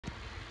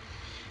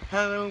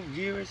Hello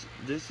viewers,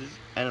 this is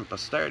Adam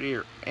Postard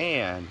here,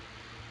 and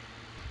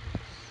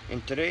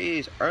in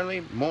today's early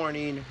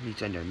morning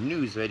Nintendo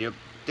news video,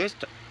 this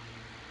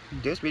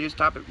video's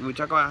topic, we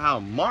talk about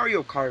how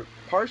Mario Kart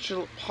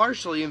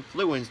partially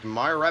influenced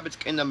Mario Rabbids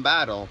Kingdom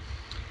Battle,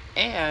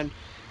 and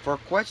for a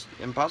question,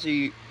 and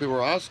possibly people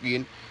were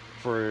asking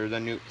for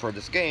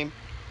this game,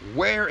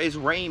 where is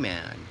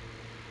Rayman?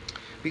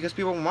 Because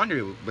people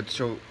wonder, but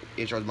so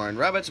it shows Mario and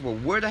Rabbids, well,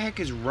 where the heck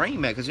is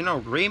Rayman? Because you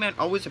know, Rayman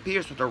always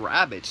appears with a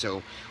rabbit,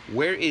 so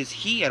where is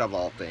he out of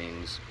all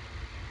things?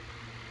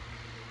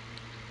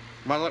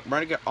 We're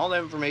gonna get all the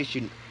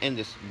information in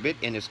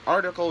this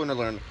article. We're gonna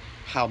learn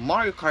how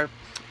Mario Kart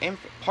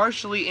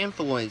partially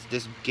influenced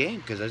this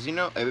game. Because as you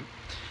know,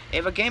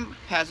 if a game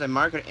has a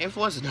Mario Kart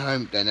influence,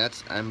 then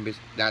I'm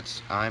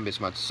this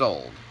much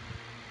sold.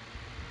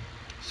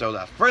 So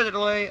without further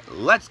delay,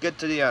 let's get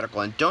to the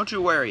article. And don't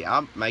you worry,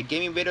 my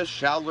gaming videos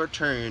shall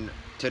return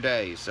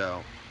today.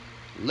 So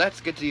let's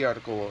get to the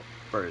article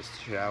first,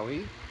 shall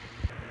we?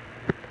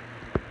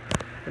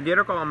 The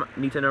article on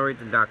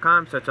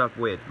NintendoRated.com starts off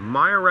with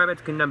Mario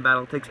Rabbids Kingdom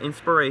Battle takes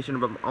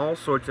inspiration from all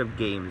sorts of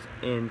games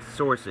and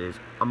sources.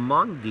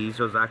 Among these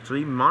was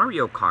actually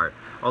Mario Kart.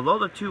 Although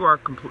the two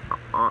are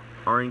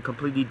in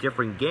completely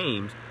different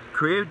games,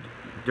 creative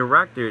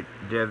director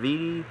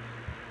Davide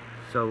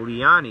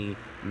Soliani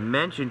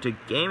mentioned to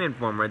Game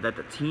Informer that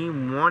the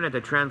team wanted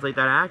to translate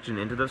that action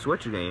into the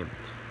Switch game.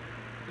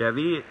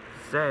 Davide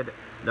said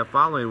the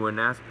following when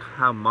asked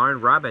how Mario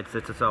and Rabbids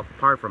sets itself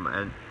apart from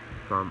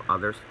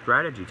other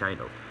strategy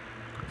titles.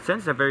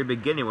 Since the very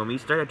beginning, when we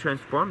started to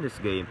transform this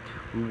game,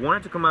 we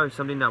wanted to come up with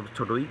something that was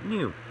totally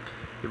new.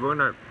 If we were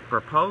going to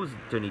propose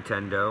to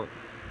Nintendo,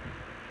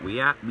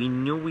 we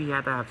knew we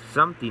had to have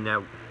something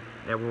that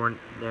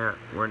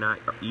we're not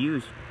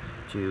used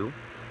to,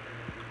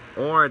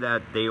 or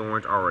that they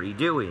weren't already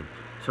doing.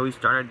 So we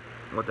started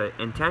with the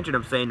intention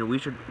of saying that we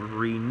should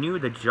renew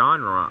the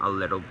genre a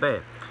little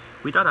bit.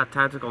 We thought that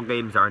tactical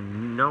games are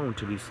known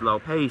to be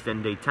slow-paced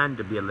and they tend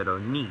to be a little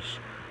niche.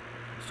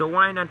 So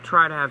why not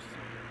try to have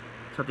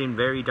something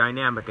very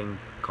dynamic and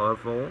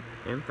colorful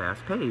and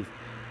fast-paced?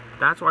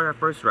 That's why our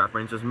first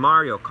reference is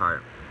Mario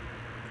Kart.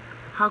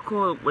 How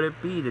cool would it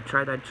be to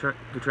try to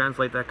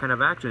translate that kind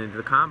of action into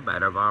the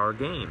combat of our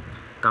game?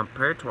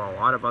 Compared to a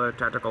lot of other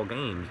tactical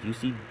games, you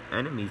see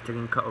enemies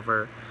taking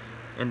cover,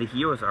 and the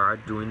heroes are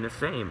doing the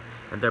same.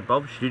 And they're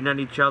both shooting at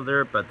each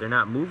other, but they're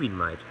not moving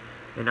much.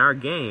 In our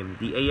game,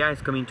 the AI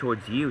is coming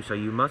towards you, so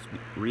you must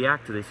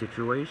react to the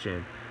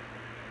situation.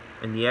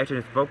 And the action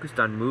is focused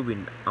on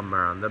moving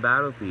around the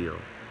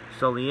battlefield.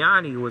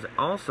 Soliani was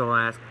also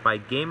asked by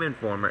Game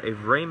Informer if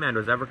Rayman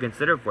was ever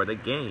considered for the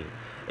game.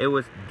 It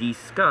was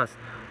discussed,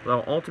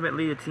 though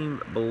ultimately the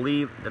team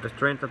believed that the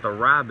strength of the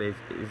Rabbids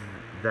is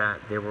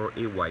that they were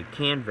a white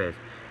canvas,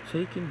 so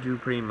you can do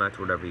pretty much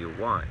whatever you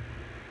want.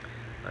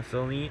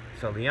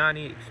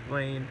 Soliani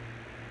explained,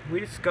 we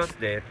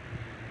discussed it,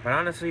 but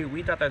honestly,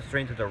 we thought the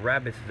strength of the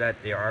Rabbids is that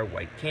they are a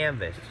white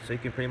canvas, so you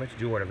can pretty much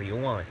do whatever you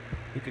want.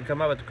 You can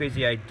come up with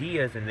crazy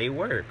ideas and they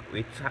work.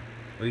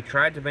 We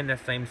tried to bring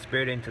that same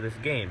spirit into this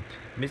game.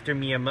 Mr.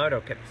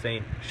 Miyamoto kept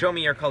saying, show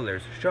me your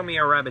colors, show me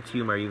your Rabbids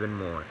humor even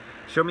more,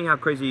 show me how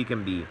crazy you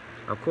can be.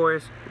 Of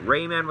course,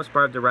 Rayman was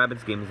part of the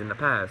Rabbids games in the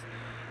past,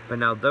 but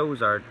now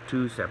those are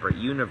two separate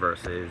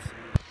universes.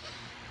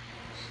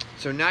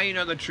 So now you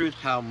know the truth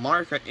how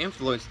Mario Kart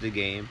influenced the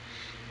game,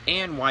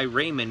 and why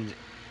Rayman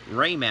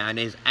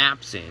is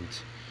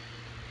absent.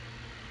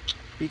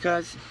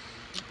 Because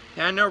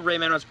I know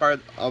Rayman was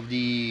part of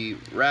the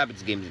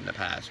Rabbids games in the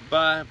past,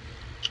 but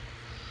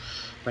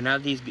now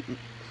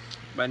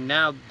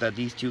that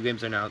these two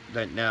games are now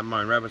Mario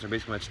and Rabbids are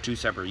basically much two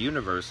separate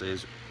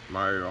universes, the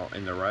Mario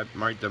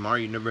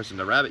universe and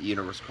the Rabbid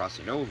universe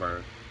crossing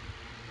over.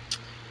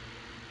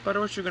 But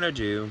what you're gonna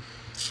do?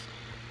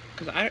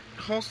 Because I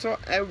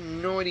have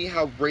no idea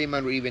how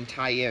Rayman would even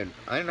tie in.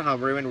 I don't know how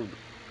Rayman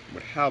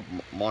would help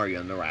Mario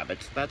and the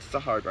Rabbids. That's the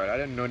hard part. I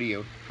don't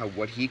know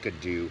what he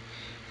could do,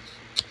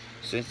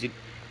 since they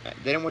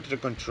didn't want to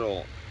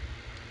control.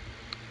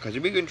 Because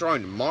you'll be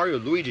controlling Mario,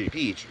 Luigi,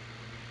 Peach,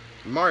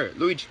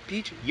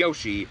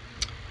 Yoshi,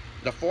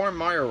 the four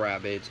Mario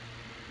Rabbids,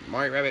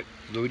 Mario Rabbit,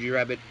 Luigi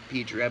Rabbit,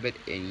 Peach Rabbit,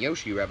 and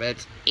Yoshi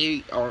Rabbit.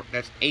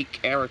 That's 8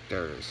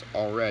 characters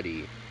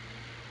already.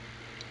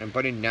 And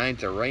putting 9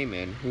 to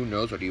Rayman, who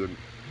knows what he would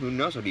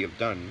have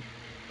done.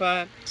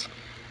 But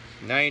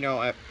now you know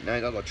all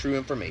the true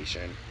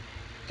information.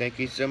 Thank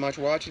you so much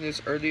for watching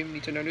this early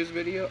Nintendo news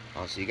video.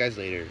 I'll see you guys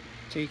later.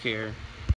 Take care.